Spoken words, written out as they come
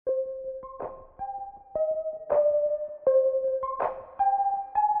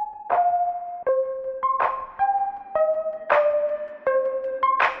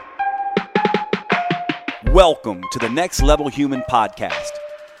Welcome to the Next Level Human podcast.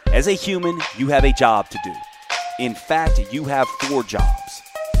 As a human, you have a job to do. In fact, you have 4 jobs: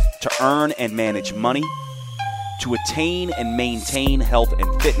 to earn and manage money, to attain and maintain health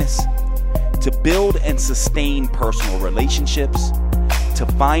and fitness, to build and sustain personal relationships, to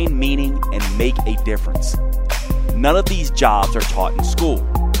find meaning and make a difference. None of these jobs are taught in school,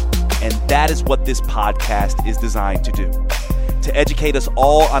 and that is what this podcast is designed to do. To educate us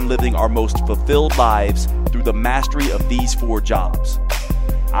all on living our most fulfilled lives through the mastery of these 4 jobs.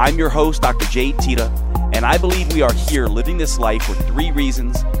 I'm your host, Dr. Jade Tita, and I believe we are here living this life for 3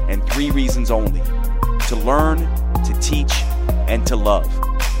 reasons and 3 reasons only: to learn, to teach, and to love.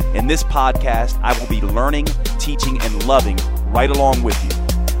 In this podcast, I will be learning, teaching, and loving right along with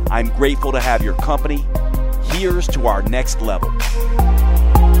you. I'm grateful to have your company. Here's to our next level.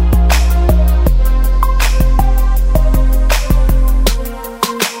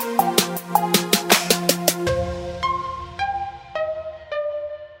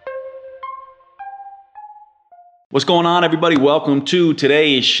 What's going on, everybody? Welcome to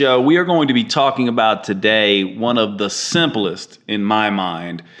today's show. We are going to be talking about today one of the simplest, in my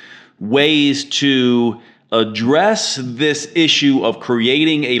mind, ways to address this issue of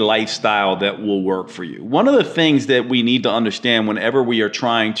creating a lifestyle that will work for you. One of the things that we need to understand whenever we are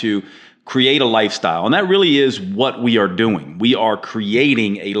trying to create a lifestyle, and that really is what we are doing. We are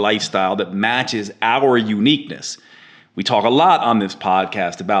creating a lifestyle that matches our uniqueness. We talk a lot on this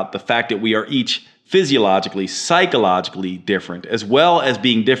podcast about the fact that we are each physiologically, psychologically different, as well as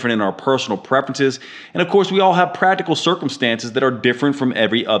being different in our personal preferences. And of course, we all have practical circumstances that are different from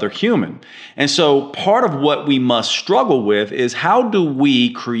every other human. And so part of what we must struggle with is, how do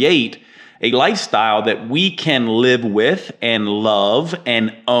we create a lifestyle that we can live with and love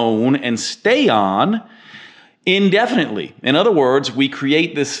and own and stay on indefinitely? In other words, we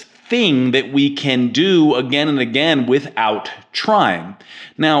create this thing that we can do again and again without trying.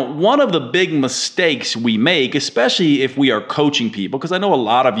 Now, one of the big mistakes we make, especially if we are coaching people, because I know a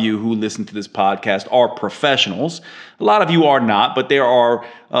lot of you who listen to this podcast are professionals. A lot of you are not, but there are,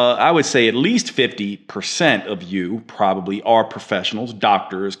 I would say at least 50% of you probably are professionals: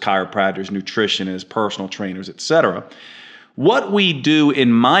 doctors, chiropractors, nutritionists, personal trainers, etc. What we do,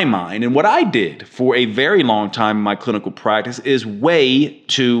 in my mind, and what I did for a very long time in my clinical practice, is way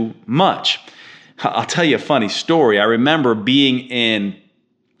too much. I'll tell you a funny story. I remember being in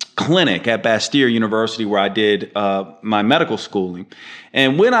clinic at Bastyr University, where I did my medical schooling.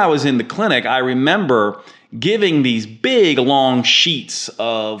 And when I was in the clinic, I remember giving these big, long sheets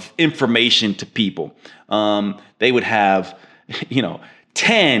of information to people. They would have,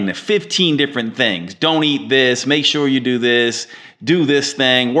 10, 15 different things. Don't eat this, make sure you do this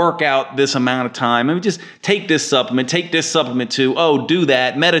thing, work out this amount of time, and just take this supplement too. Oh, do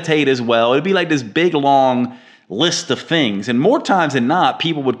that, meditate as well. It'd be like this big, long list of things. And more times than not,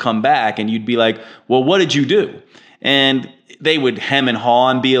 people would come back and you'd be like, well, what did you do? And they would hem and haw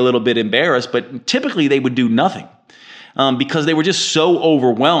and be a little bit embarrassed, but typically they would do nothing. Because they were just so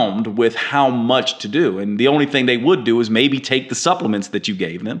overwhelmed with how much to do. And the only thing they would do is maybe take the supplements that you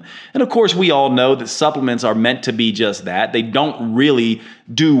gave them. And of course, we all know that supplements are meant to be just that. They don't really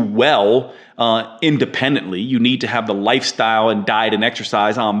do well independently. You need to have the lifestyle and diet and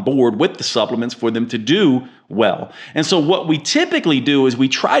exercise on board with the supplements for them to do well. And so what we typically do is we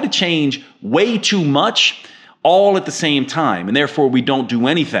try to change way too much all at the same time. And therefore, we don't do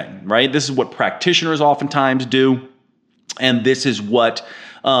anything, right? This is what practitioners oftentimes do. And this is what,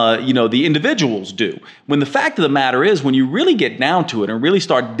 the individuals do. When the fact of the matter is, when you really get down to it and really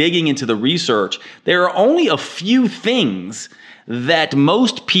start digging into the research, there are only a few things that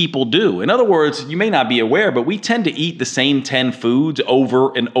most people do. In other words, you may not be aware, but we tend to eat the same 10 foods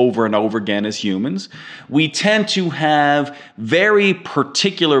over and over and over again as humans. We tend to have very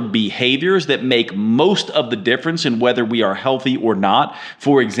particular behaviors that make most of the difference in whether we are healthy or not.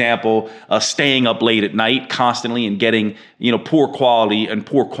 For example, staying up late at night constantly and getting, poor quality and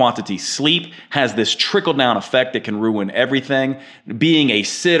poor quantity sleep has this trickle-down effect that can ruin everything. Being a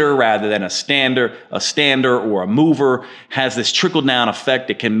sitter rather than a stander or a mover has this trickle-down effect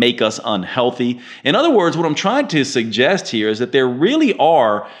that can make us unhealthy. In other words, what I'm trying to suggest here is that there really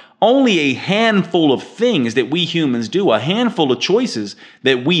are only a handful of things that we humans do, a handful of choices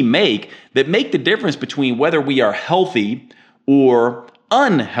that we make that make the difference between whether we are healthy or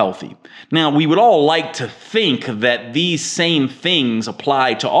unhealthy. Now, we would all like to think that these same things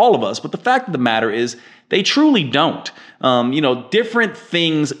apply to all of us, but the fact of the matter is they truly don't. Different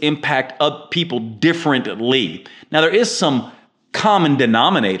things impact people differently. Now, there is some common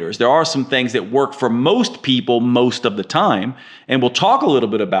denominators. There are some things that work for most people most of the time, and we'll talk a little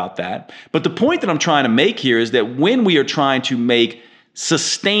bit about that. But the point that I'm trying to make here is that when we are trying to make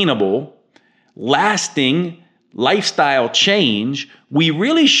sustainable, lasting lifestyle change, we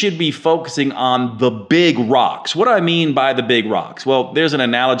really should be focusing on the big rocks. What do I mean by the big rocks? Well, there's an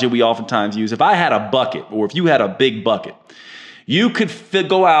analogy we oftentimes use. If I had a bucket, or if you had a big bucket, you could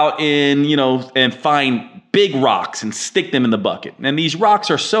go out and find big rocks and stick them in the bucket. And these rocks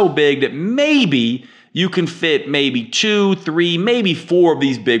are so big that maybe you can fit maybe 2, 3, maybe 4 of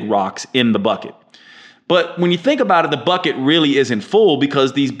these big rocks in the bucket. But when you think about it, the bucket really isn't full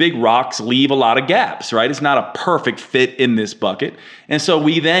because these big rocks leave a lot of gaps, right? It's not a perfect fit in this bucket. And so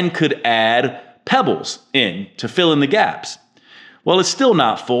we then could add pebbles in to fill in the gaps. Well, it's still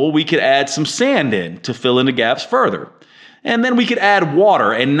not full. We could add some sand in to fill in the gaps further. And then we could add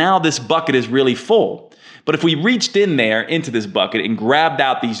water, and now this bucket is really full. But if we reached in there into this bucket and grabbed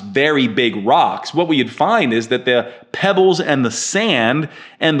out these very big rocks, what we'd find is that the pebbles and the sand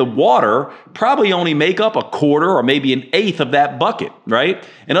and the water probably only make up a quarter or maybe an eighth of that bucket, right?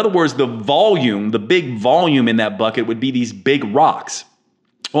 In other words, the big volume in that bucket would be these big rocks.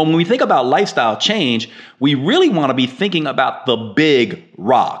 Well, when we think about lifestyle change, we really want to be thinking about the big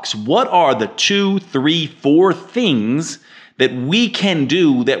rocks. What are the 2, 3, 4 things that we can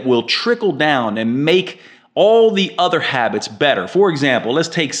do that will trickle down and make all the other habits better? For example, let's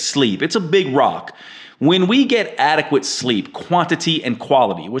take sleep. It's a big rock. When we get adequate sleep, quantity and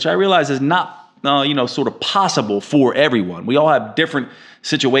quality, which I realize is not sort of possible for everyone. We all have different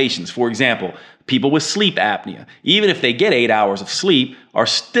situations. For example, people with sleep apnea, even if they get 8 hours of sleep, are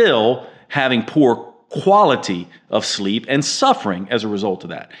still having poor quality of sleep and suffering as a result of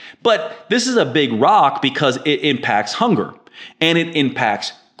that. But this is a big rock because it impacts hunger, and it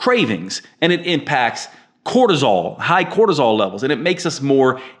impacts cravings, and it impacts cortisol, high cortisol levels, and it makes us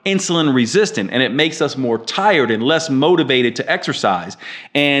more insulin resistant, and it makes us more tired and less motivated to exercise.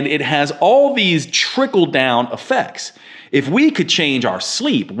 And it has all these trickle down effects. If we could change our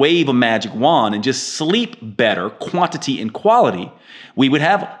sleep, wave a magic wand and just sleep better, quantity and quality, we would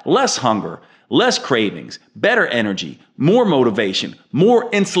have less hunger, less cravings, better energy, more motivation, more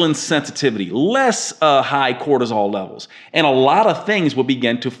insulin sensitivity, less high cortisol levels, and a lot of things will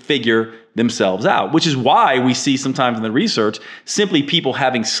begin to figure themselves out, which is why we see sometimes in the research simply people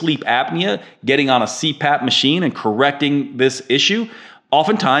having sleep apnea, getting on a CPAP machine and correcting this issue,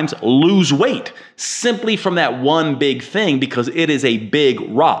 oftentimes lose weight simply from that one big thing because it is a big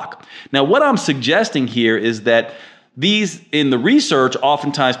rock. Now, what I'm suggesting here is that in the research,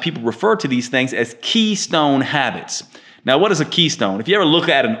 oftentimes people refer to these things as keystone habits. Now, what is a keystone? If you ever look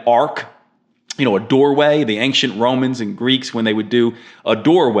at an arc, a doorway, the ancient Romans and Greeks, when they would do a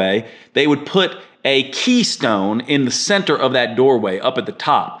doorway, they would put a keystone in the center of that doorway up at the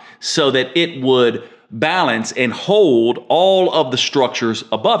top so that it would balance and hold all of the structures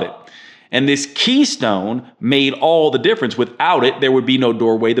above it. And this keystone made all the difference. Without it, there would be no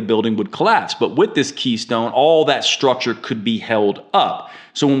doorway. The building would collapse. But with this keystone, all that structure could be held up.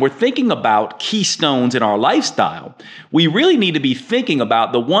 So when we're thinking about keystones in our lifestyle, we really need to be thinking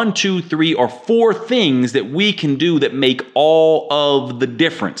about the 1, 2, 3, or 4 things that we can do that make all of the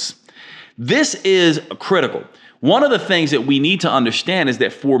difference. This is critical. One of the things that we need to understand is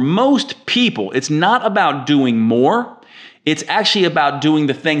that for most people, it's not about doing more. It's actually about doing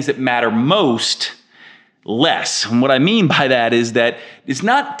the things that matter most less. And what I mean by that is that it's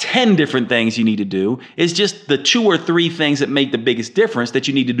not 10 different things you need to do. It's just the 2 or 3 things that make the biggest difference that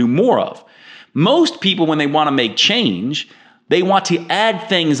you need to do more of. Most people, when they want to make change, they want to add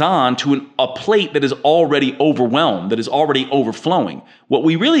things on to a plate that is already overwhelmed, that is already overflowing. What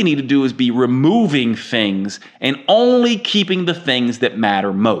we really need to do is be removing things and only keeping the things that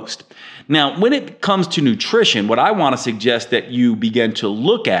matter most. Now, when it comes to nutrition, what I want to suggest that you begin to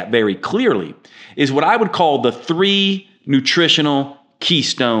look at very clearly is what I would call the 3 nutritional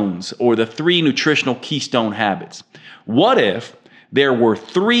keystones or the 3 nutritional keystone habits. What if there were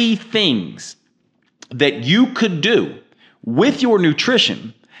 3 things that you could do with your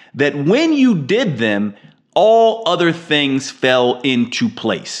nutrition that when you did them, all other things fell into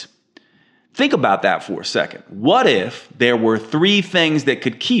place? Think about that for a second. What if there were 3 things that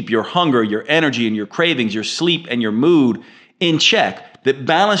could keep your hunger, your energy, and your cravings, your sleep, and your mood in check, that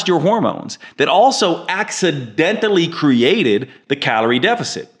balanced your hormones, that also accidentally created the calorie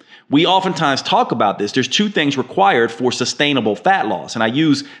deficit? We oftentimes talk about this. There's 2 things required for sustainable fat loss. And I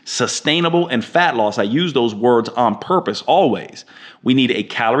use sustainable and fat loss. I use those words on purpose always. We need a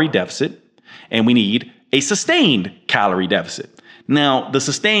calorie deficit and we need a sustained calorie deficit. Now, the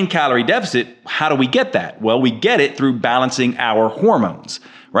sustained calorie deficit, how do we get that? Well, we get it through balancing our hormones,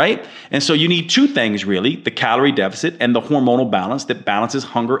 right? And so you need two things really, the calorie deficit and the hormonal balance that balances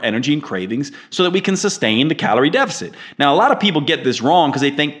hunger, energy, and cravings so that we can sustain the calorie deficit. Now, a lot of people get this wrong because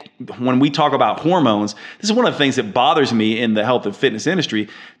they think when we talk about hormones, this is one of the things that bothers me in the health and fitness industry.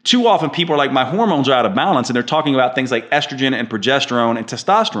 Too often people are like, my hormones are out of balance, and they're talking about things like estrogen and progesterone and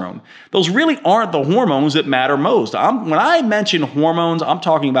testosterone. Those really aren't the hormones that matter most. When I mention hormones, I'm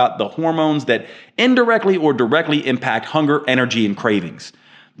talking about the hormones that indirectly or directly impact hunger, energy, and cravings.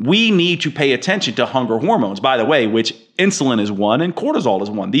 We need to pay attention to hunger hormones, by the way, which insulin is one and cortisol is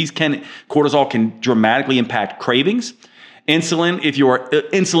one. Cortisol can dramatically impact cravings. Insulin, if you're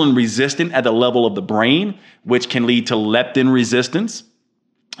insulin resistant at the level of the brain, which can lead to leptin resistance,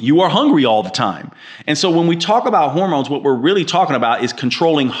 you are hungry all the time. And so when we talk about hormones, what we're really talking about is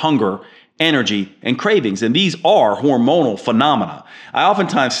controlling hunger, energy, and cravings. And these are hormonal phenomena. I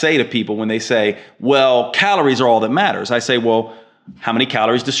oftentimes say to people when they say, well, calories are all that matters. I say, well, how many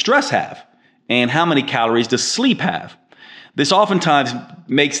calories does stress have? And how many calories does sleep have? This oftentimes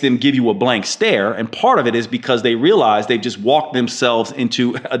makes them give you a blank stare. And part of it is because they realize they've just walked themselves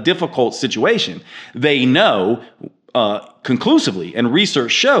into a difficult situation. They know conclusively, and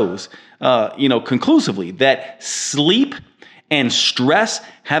research shows, conclusively that sleep and stress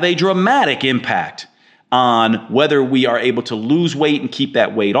have a dramatic impact on whether we are able to lose weight and keep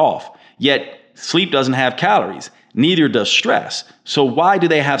that weight off. Yet sleep doesn't have calories. Neither does stress. So why do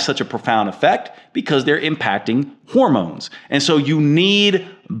they have such a profound effect? Because they're impacting hormones. And so you need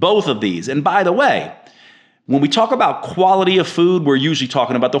both of these. And by the way, when we talk about quality of food, we're usually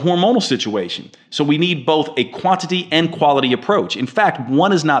talking about the hormonal situation. So we need both a quantity and quality approach. In fact,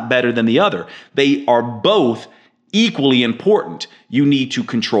 one is not better than the other. They are both equally important. You need to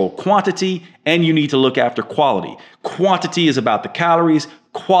control quantity and you need to look after quality. Quantity is about the calories.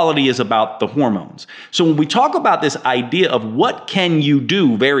 Quality is about the hormones. So when we talk about this idea of what can you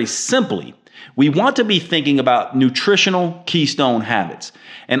do very simply, we want to be thinking about nutritional keystone habits.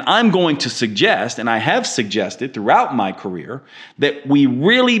 And I'm going to suggest, and I have suggested throughout my career, that we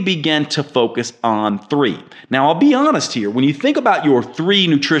really begin to focus on three. Now, I'll be honest here. When you think about your three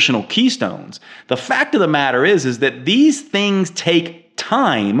nutritional keystones, the fact of the matter is that these things take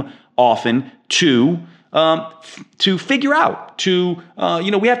time often to figure out,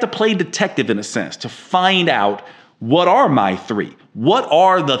 we have to play detective in a sense to find out what are my three? What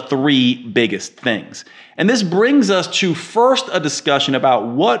are the three biggest things? And this brings us to first a discussion about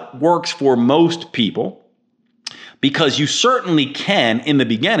what works for most people, because you certainly can, in the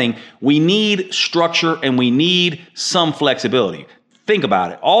beginning, we need structure and we need some flexibility. Think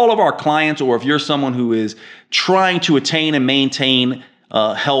about it. All of our clients, or if you're someone who is trying to attain and maintain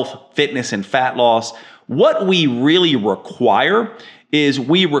health, fitness, and fat loss, what we really require is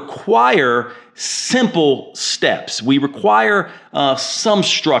we require simple steps. We require some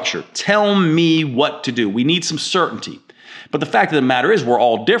structure. Tell me what to do. We need some certainty. But the fact of the matter is we're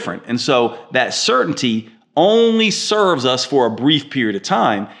all different. And so that certainty only serves us for a brief period of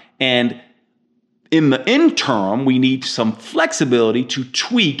time. And in the interim, we need some flexibility to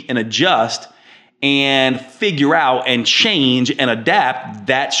tweak and adjust and figure out and change and adapt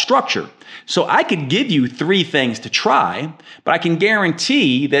that structure. So I could give you three things to try, but I can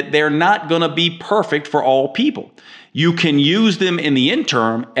guarantee that they're not going to be perfect for all people. You can use them in the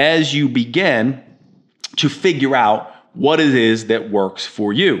interim as you begin to figure out what it is that works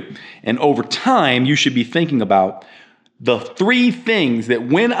for you. And over time, you should be thinking about the three things that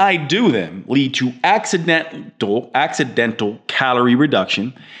when I do them lead to accidental calorie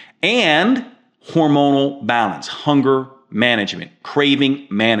reduction and hormonal balance, hunger management, craving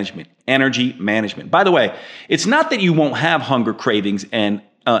management, energy management. By the way, it's not that you won't have hunger, cravings, and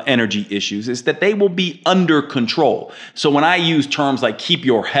energy issues. It's that they will be under control. So when I use terms like keep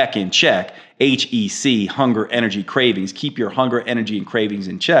your heck in check, HEC, hunger, energy, cravings, keep your hunger, energy, and cravings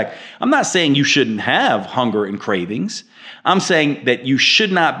in check. I'm not saying you shouldn't have hunger and cravings. I'm saying that you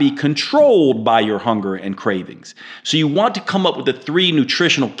should not be controlled by your hunger and cravings. So you want to come up with the three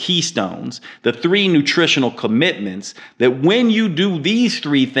nutritional keystones, the three nutritional commitments that when you do these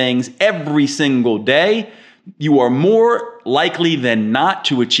three things every single day, you are more likely than not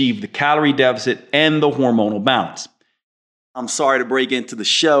to achieve the calorie deficit and the hormonal balance. I'm sorry to break into the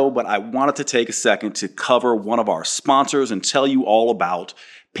show, but I wanted to take a second to cover one of our sponsors and tell you all about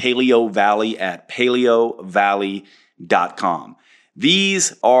Paleo Valley at paleovalley.com.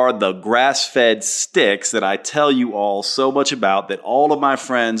 These are the grass-fed sticks that I tell you all so much about that all of my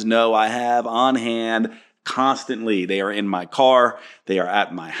friends know I have on hand constantly. They are in my car. They are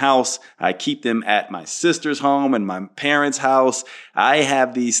at my house. I keep them at my sister's home and my parents' house. I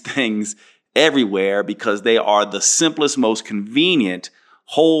have these things everywhere because they are the simplest, most convenient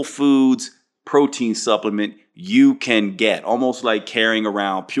whole foods protein supplement you can get. Almost like carrying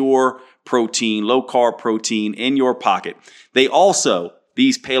around pure protein, low carb protein in your pocket.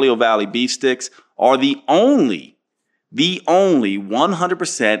 These Paleo Valley beef sticks are the only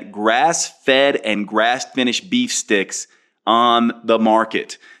 100% grass-fed and grass-finished beef sticks on the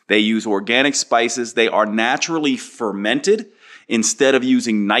market. They use organic spices. They are naturally fermented instead of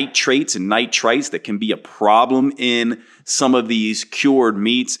using nitrates and nitrites that can be a problem in some of these cured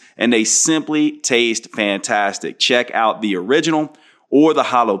meats, and they simply taste fantastic. Check out the original or the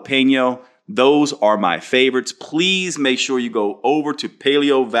jalapeno. Those are my favorites. Please make sure you go over to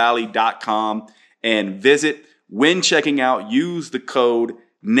paleovalley.com and visit. When checking out, use the code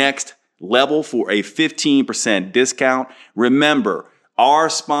NEXTLEVEL for a 15% discount. Remember, our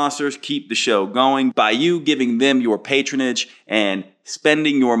sponsors keep the show going by you giving them your patronage and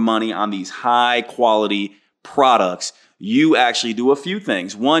spending your money on these high quality products. You actually do a few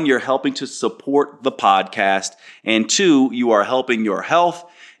things. One, you're helping to support the podcast. And two, you are helping your health.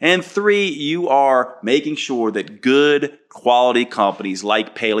 And three, you are making sure that good quality companies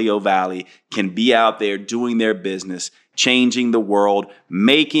like Paleo Valley can be out there doing their business, changing the world,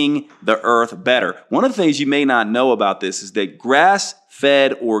 making the earth better. One of the things you may not know about this is that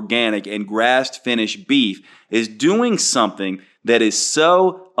grass-fed organic and grass-finished beef is doing something that is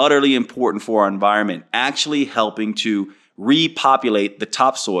so utterly important for our environment, actually helping to repopulate the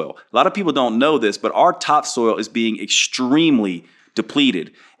topsoil. A lot of people don't know this, but our topsoil is being extremely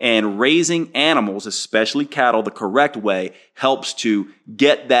depleted, and raising animals, especially cattle, the correct way helps to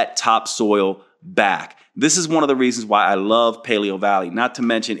get that topsoil back. This is one of the reasons why I love Paleo Valley. Not to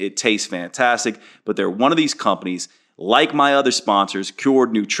mention it tastes fantastic, but they're one of these companies, like my other sponsors,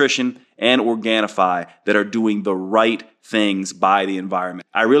 Cured Nutrition and Organifi, that are doing the right things by the environment.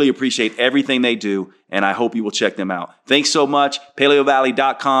 I really appreciate everything they do, and I hope you will check them out. Thanks so much.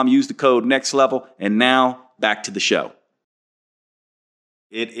 PaleoValley.com. Use the code NEXTLEVEL. And now back to the show.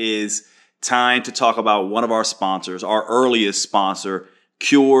 It is time to talk about one of our sponsors, our earliest sponsor,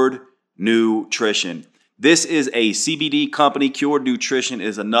 Cured Nutrition. This is a CBD company. Cured Nutrition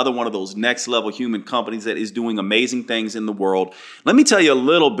is another one of those next level human companies that is doing amazing things in the world. Let me tell you a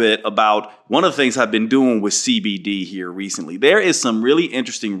little bit about one of the things I've been doing with CBD here recently. There is some really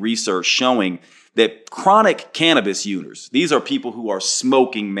interesting research showing that chronic cannabis users, these are people who are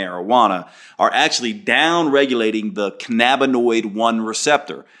smoking marijuana, are actually down-regulating the cannabinoid 1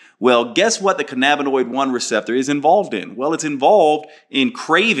 receptor. Well, guess what the cannabinoid 1 receptor is involved in? Well, it's involved in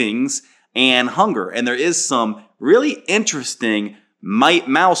cravings and hunger. And there is some really interesting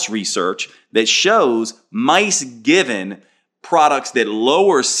mouse research that shows mice given products that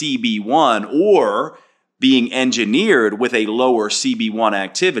lower CB1 or being engineered with a lower CB1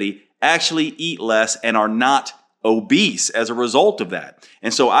 activity actually eat less and are not obese as a result of that.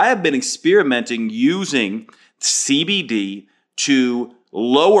 And so I have been experimenting using CBD to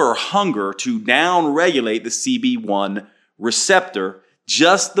lower hunger, to down-regulate the CB1 receptor,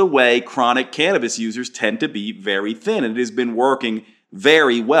 just the way chronic cannabis users tend to be very thin. And it has been working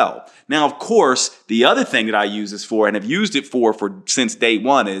very well. Now, of course, the other thing that I use this for and have used it for since day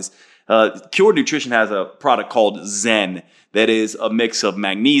one is Cured Nutrition has a product called Zen that is a mix of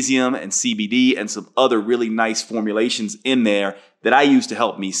magnesium and CBD and some other really nice formulations in there that I use to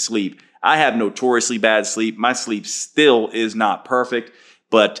help me sleep. I have notoriously bad sleep. My sleep still is not perfect,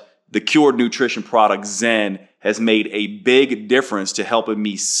 but the Cured Nutrition product Zen has made a big difference to helping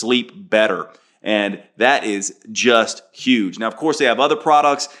me sleep better. And that is just huge. Now, of course, they have other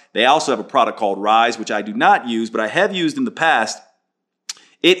products. They also have a product called Rise, which I do not use, but I have used in the past.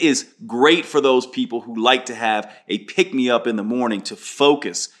 It is great for those people who like to have a pick-me-up in the morning to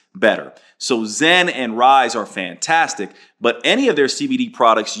focus better. So Zen and Rise are fantastic, but any of their CBD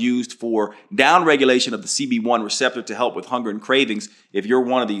products used for downregulation of the CB1 receptor to help with hunger and cravings, if you're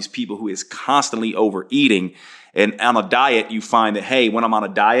one of these people who is constantly overeating and on a diet, you find that, hey, when I'm on a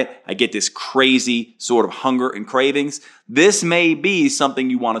diet, I get this crazy sort of hunger and cravings. This may be something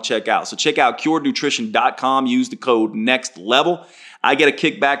you want to check out. So check out curednutrition.com. Use the code NEXTLEVEL. I get a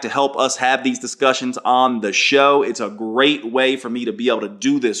kickback to help us have these discussions on the show. It's a great way for me to be able to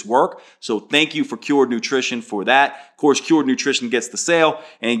do this work. So thank you for Cured Nutrition for that. Of course, Cured Nutrition gets the sale,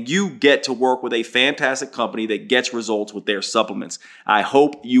 and you get to work with a fantastic company that gets results with their supplements. I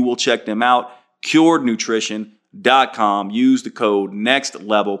hope you will check them out. curednutrition.com. Use the code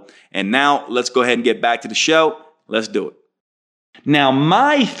NEXTLEVEL. And now let's go ahead and get back to the show. Let's do it. Now,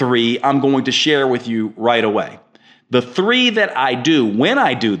 my three I'm going to share with you right away. The three that I do when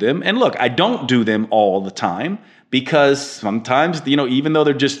I do them, and look, I don't do them all the time because sometimes, even though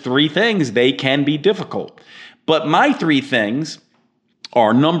they're just three things, they can be difficult. But my three things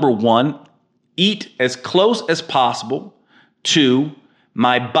are: number one, eat as close as possible to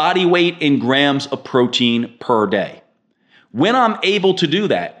my body weight in grams of protein per day. When I'm able to do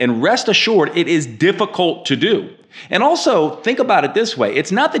that, and rest assured, it is difficult to do. And also think about it this way.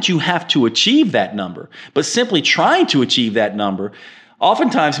 It's not that you have to achieve that number, but simply trying to achieve that number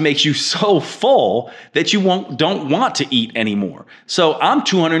oftentimes makes you so full that you don't want to eat anymore. So I'm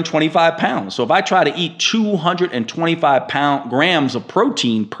 225 pounds. So if I try to eat 225 grams of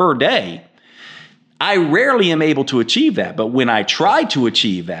protein per day, I rarely am able to achieve that. But when I try to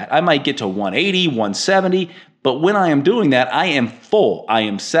achieve that, I might get to 180, 170. But when I am doing that, I am full. I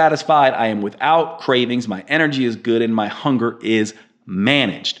am satisfied. I am without cravings. My energy is good and my hunger is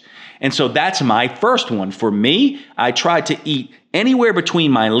managed. And so that's my first one. For me, I try to eat anywhere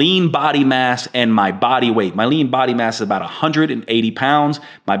between my lean body mass and my body weight. My lean body mass is about 180 pounds.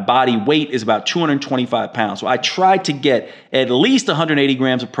 My body weight is about 225 pounds. So I try to get at least 180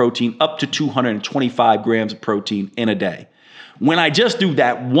 grams of protein up to 225 grams of protein in a day. When I just do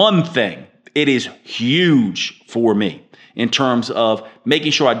that one thing, it is huge for me in terms of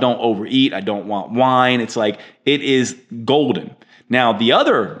making sure I don't overeat. I don't want wine. It's like, it is golden. Now, the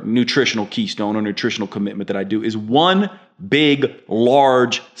other nutritional keystone or nutritional commitment that I do is one big,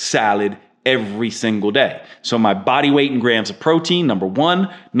 large salad every single day. So my body weight in grams of protein, number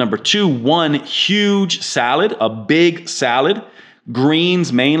one. Number two, one huge salad, a big salad.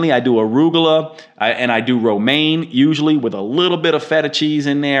 Greens mainly. I do arugula and I do romaine, usually with a little bit of feta cheese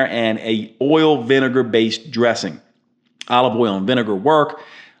in there and a oil vinegar based dressing. Olive oil and vinegar work.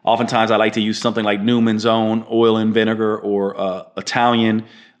 Oftentimes I like to use something like Newman's Own oil and vinegar or Italian,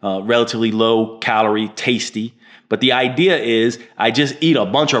 relatively low calorie, tasty. But the idea is I just eat a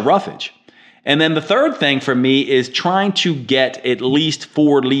bunch of roughage. And then the third thing for me is trying to get at least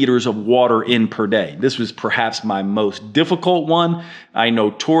 4 liters of water in per day. This was perhaps my most difficult one. I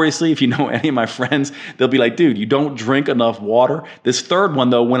notoriously, if you know any of my friends, they'll be like, dude, you don't drink enough water. This third one,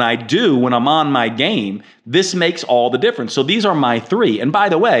 though, when I'm on my game, this makes all the difference. So these are my 3. And by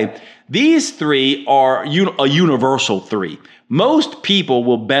the way, these 3 are a universal 3. Most people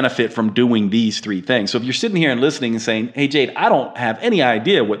will benefit from doing these 3 things. So if you're sitting here and listening and saying, hey, Jade, I don't have any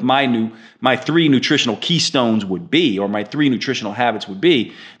idea what my 3 nutritional keystones would be, or my 3 nutritional habits would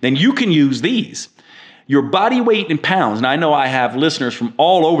be, then you can use these. Your body weight in pounds. And I know I have listeners from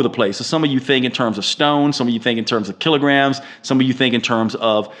all over the place. So some of you think in terms of stones, some of you think in terms of kilograms, some of you think in terms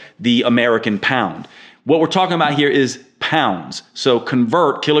of the American pound. What we're talking about here is pounds. So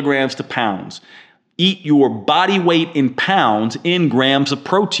convert kilograms to pounds. Eat your body weight in pounds in grams of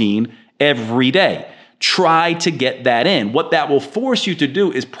protein every day. Try to get that in. What that will force you to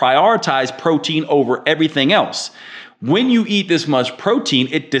do is prioritize protein over everything else. When you eat this much protein,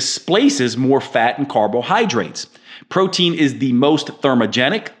 it displaces more fat and carbohydrates. Protein is the most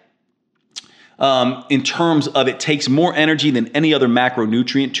thermogenic in terms of it takes more energy than any other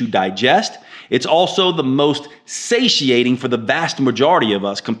macronutrient to digest. It's also the most satiating for the vast majority of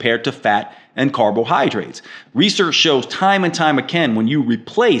us compared to fat and carbohydrates. Research shows time and time again, when you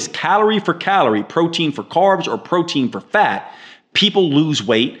replace calorie for calorie, protein for carbs, or protein for fat, people lose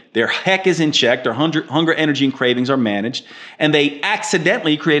weight, their heck is in check, their hunger, energy, and cravings are managed, and they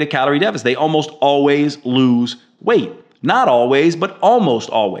accidentally create a calorie deficit. They almost always lose weight. Not always, but almost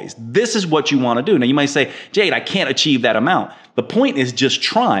always. This is what you want to do. Now, you might say, Jade, I can't achieve that amount. The point is just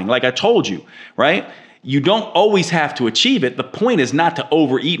trying, like I told you, right? You don't always have to achieve it. The point is not to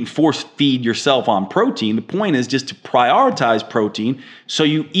overeat and force feed yourself on protein. The point is just to prioritize protein so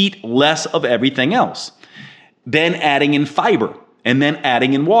you eat less of everything else. Then adding in fiber, and then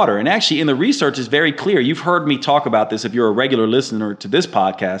adding in water. And actually in the research is very clear. You've heard me talk about this if you're a regular listener to this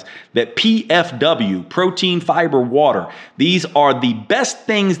podcast, that PFW, protein, fiber, water, these are the best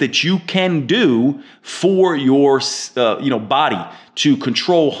things that you can do for your body to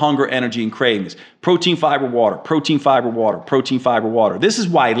control hunger, energy, and cravings. Protein, fiber, water, protein, fiber, water, protein, fiber, water. This is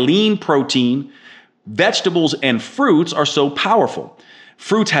why lean protein, vegetables, and fruits are so powerful.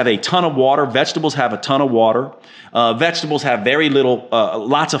 Fruits have a ton of water. Vegetables have a ton of water. Vegetables have very little,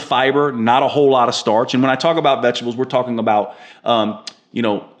 lots of fiber, not a whole lot of starch. And when I talk about vegetables, we're talking about,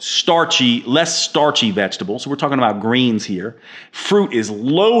 less starchy vegetables. So we're talking about greens here. Fruit is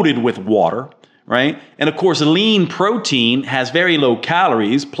loaded with water, right? And of course, lean protein has very low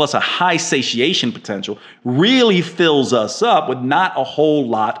calories plus a high satiation potential, really fills us up with not a whole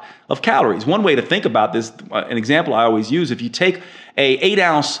lot of calories. One way to think about this, an example I always use, if you take a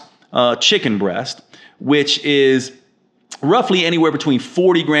 8-ounce chicken breast, which is roughly anywhere between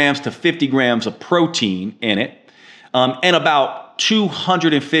 40 grams to 50 grams of protein in it, and about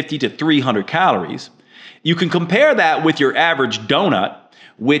 250 to 300 calories, you can compare that with your average donut,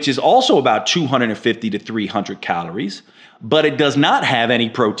 which is also about 250 to 300 calories, but it does not have any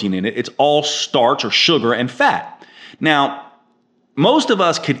protein in it. It's all starch or sugar and fat. Now, most of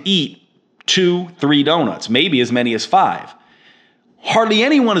us could eat 2, 3 donuts, maybe as many as 5. Hardly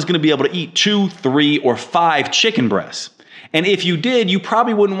anyone is going to be able to eat 2, 3, or 5 chicken breasts. And if you did, you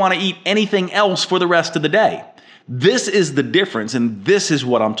probably wouldn't want to eat anything else for the rest of the day. This is the difference, and this is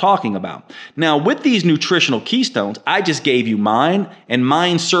what I'm talking about. Now, with these nutritional keystones, I just gave you mine, and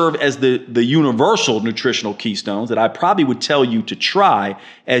mine serve as the universal nutritional keystones that I probably would tell you to try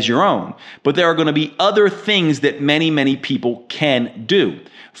as your own. But there are going to be other things that many people can do.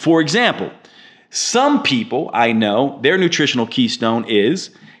 For example, some people I know, their nutritional keystone is,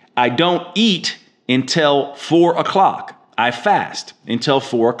 I don't eat until 4 o'clock. I fast until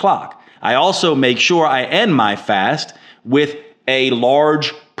 4 o'clock. I also make sure I end my fast with a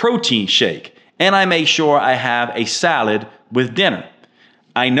large protein shake, and I make sure I have a salad with dinner.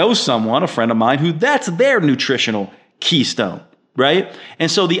 I know someone, a friend of mine, who that's their nutritional keystone, right? And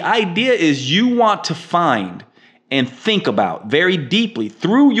so the idea is you want to find and think about very deeply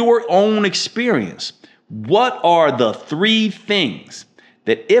through your own experience, what are the 3 things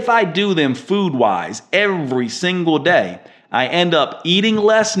that if I do them food-wise every single day, I end up eating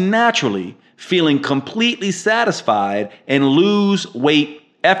less naturally, feeling completely satisfied, and lose weight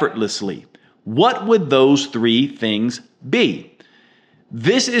effortlessly. What would those 3 things be?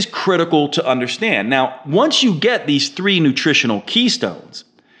 This is critical to understand. Now, once you get these 3 nutritional keystones,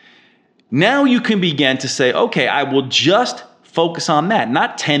 now you can begin to say, okay, I will just focus on that.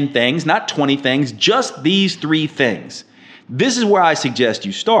 Not 10 things, not 20 things, just these 3 things. This is where I suggest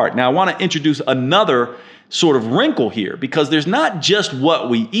you start. Now, I want to introduce another sort of wrinkle here, because there's not just what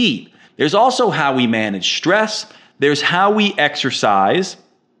we eat. There's also how we manage stress. There's how we exercise,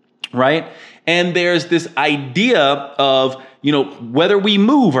 right? And there's this idea of, whether we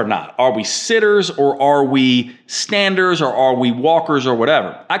move or not. Are we sitters or are we standers or are we walkers or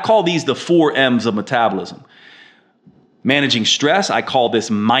whatever? I call these the 4 M's of metabolism. Managing stress, I call this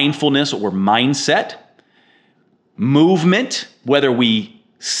mindfulness or mindset. Movement, whether we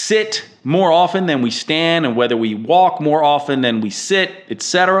sit more often than we stand and whether we walk more often than we sit,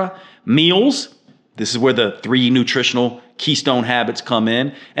 etc. Meals, this is where the 3 nutritional keystone habits come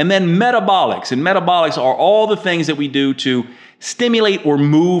in. And then metabolics. And metabolics are all the things that we do to stimulate or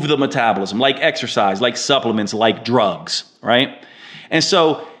move the metabolism, like exercise, like supplements, like drugs, right? And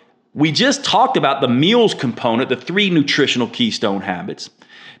so we just talked about the meals component, the 3 nutritional keystone habits.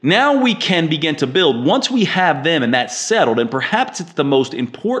 Now we can begin to build. Once we have them and that's settled, and perhaps it's the most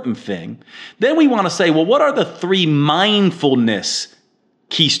important thing, then we want to say, well, what are the 3 mindfulness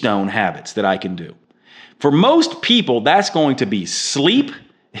keystone habits that I can do? For most people, that's going to be sleep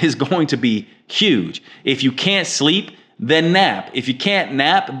is going to be huge. If you can't sleep, then nap. If you can't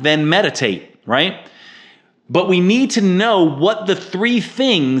nap, then meditate, right? But we need to know what the 3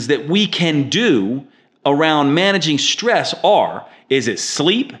 things that we can do around managing stress are. Is it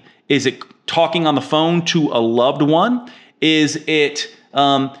sleep? Is it talking on the phone to a loved one? Is it,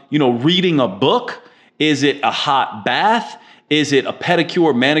 reading a book? Is it a hot bath? Is it a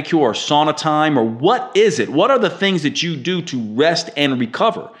pedicure, manicure, or sauna time? Or what is it? What are the things that you do to rest and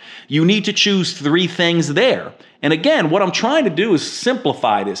recover? You need to choose 3 things there. And again, what I'm trying to do is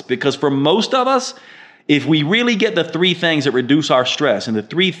simplify this, because for most of us, if we really get the 3 things that reduce our stress and the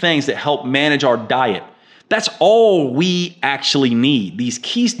 3 things that help manage our diet, that's all we actually need. These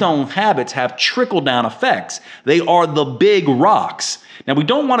keystone habits have trickle-down effects. They are the big rocks. Now, we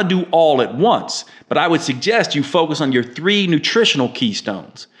don't want to do all at once, but I would suggest you focus on your 3 nutritional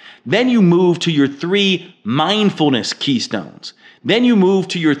keystones. Then you move to your 3 mindfulness keystones. Then you move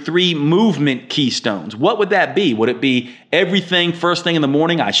to your 3 movement keystones. What would that be? Would it be everything first thing in the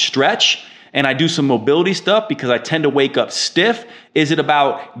morning I stretch and I do some mobility stuff because I tend to wake up stiff? Is it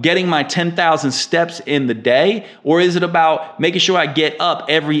about getting my 10,000 steps in the day? Or is it about making sure I get up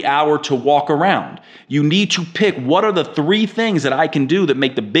every hour to walk around? You need to pick what are the 3 things that I can do that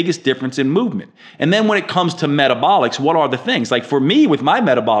make the biggest difference in movement. And then when it comes to metabolics, what are the things? Like for me with my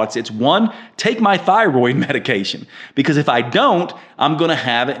metabolics, it's 1, take my thyroid medication. Because if I don't, I'm going to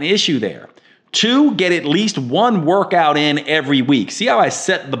have an issue there. 2, get at least 1 workout in every week. See how I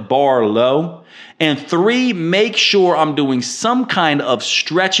set the bar low? And 3, make sure I'm doing some kind of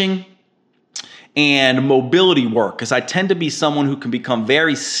stretching and mobility work, because I tend to be someone who can become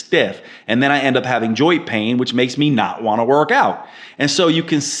very stiff, and then I end up having joint pain, which makes me not want to work out. And so you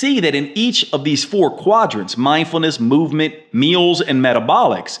can see that in each of these 4 quadrants, mindfulness, movement, meals, and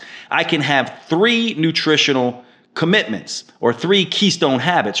metabolics, I can have 3 nutritional commitments, or 3 keystone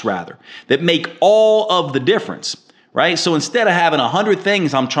habits rather, that make all of the difference. Right? So instead of having 100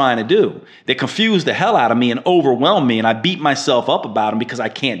 things I'm trying to do that confuse the hell out of me and overwhelm me, and I beat myself up about them because I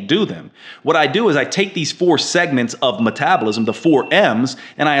can't do them, what I do is I take these 4 segments of metabolism, the 4 M's,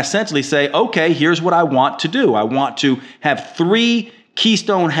 and I essentially say, okay, here's what I want to do. I want to have 3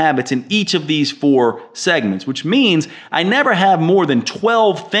 keystone habits in each of these 4 segments, which means I never have more than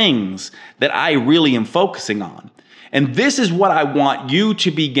 12 things that I really am focusing on. And this is what I want you to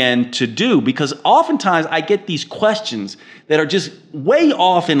begin to do, because oftentimes I get these questions that are just way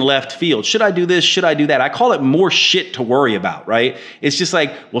off in left field. Should I do this? Should I do that? I call it more shit to worry about, right? It's just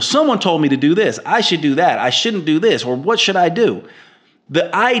like, well, someone told me to do this. I should do that. I shouldn't do this. Or what should I do?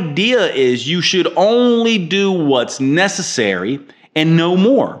 The idea is you should only do what's necessary and no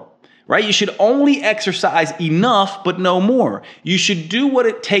more. Right? You should only exercise enough, but no more. You should do what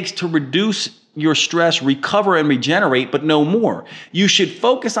it takes to reduce your stress, recover and regenerate, but no more. You should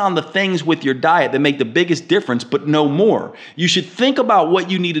focus on the things with your diet that make the biggest difference, but no more. You should think about what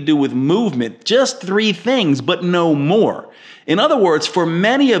you need to do with movement, just 3 things, but no more. In other words, for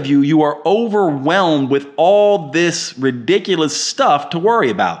many of you, you are overwhelmed with all this ridiculous stuff to worry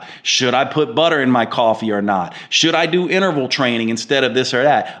about. Should I put butter in my coffee or not? Should I do interval training instead of this or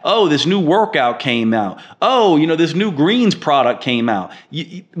that? Oh, this new workout came out. Oh, this new greens product came out.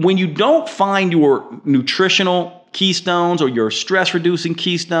 When you don't find your nutritional keystones, or your stress reducing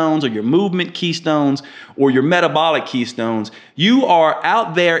keystones, or your movement keystones, or your metabolic keystones, you are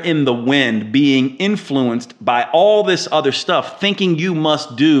out there in the wind being influenced by all this other stuff, thinking you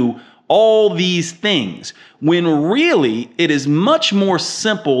must do all these things, when really it is much more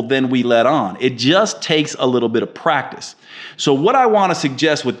simple than we let on. It just takes a little bit of practice. So what I want to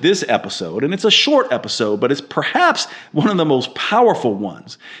suggest with this episode, and it's a short episode, but it's perhaps one of the most powerful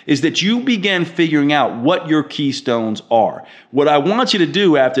ones, is that you begin figuring out what your keystones are. What I want you to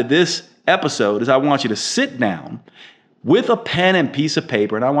do after this episode is I want you to sit down with a pen and piece of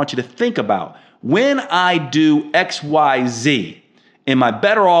paper, and I want you to think about, when I do X, Y, Z, am I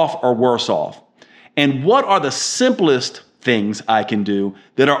better off or worse off? And what are the simplest things I can do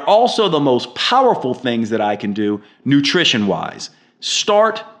that are also the most powerful things that I can do nutrition-wise?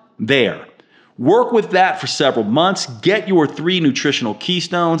 Start there. Work with that for several months. Get your 3 nutritional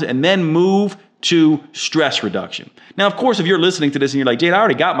keystones, and then move to stress reduction. Now, of course, if you're listening to this and you're like, Jade, I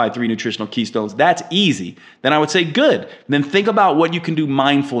already got my 3 nutritional keystones, that's easy. Then I would say, good. Then think about what you can do with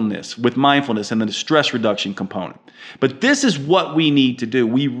mindfulness and then the stress reduction component. But this is what we need to do.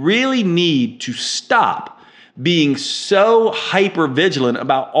 We really need to stop being so hyper vigilant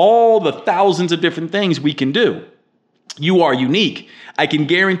about all the thousands of different things we can do. You are unique. I can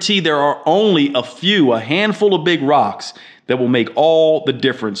guarantee there are only a handful of big rocks that will make all the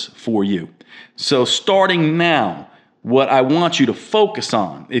difference for you. So starting now, what I want you to focus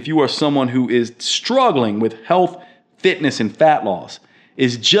on, if you are someone who is struggling with health, fitness, and fat loss,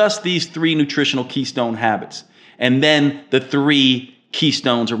 is just these 3 nutritional keystone habits. And then the 3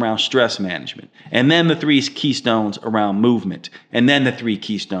 keystones around stress management. And then the 3 keystones around movement. And then the 3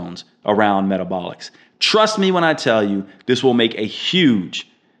 keystones around metabolics. Trust me when I tell you, this will make a huge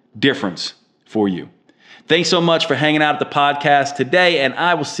difference for you. Thanks so much for hanging out at the podcast today, and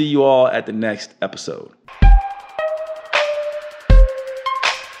I will see you all at the next episode.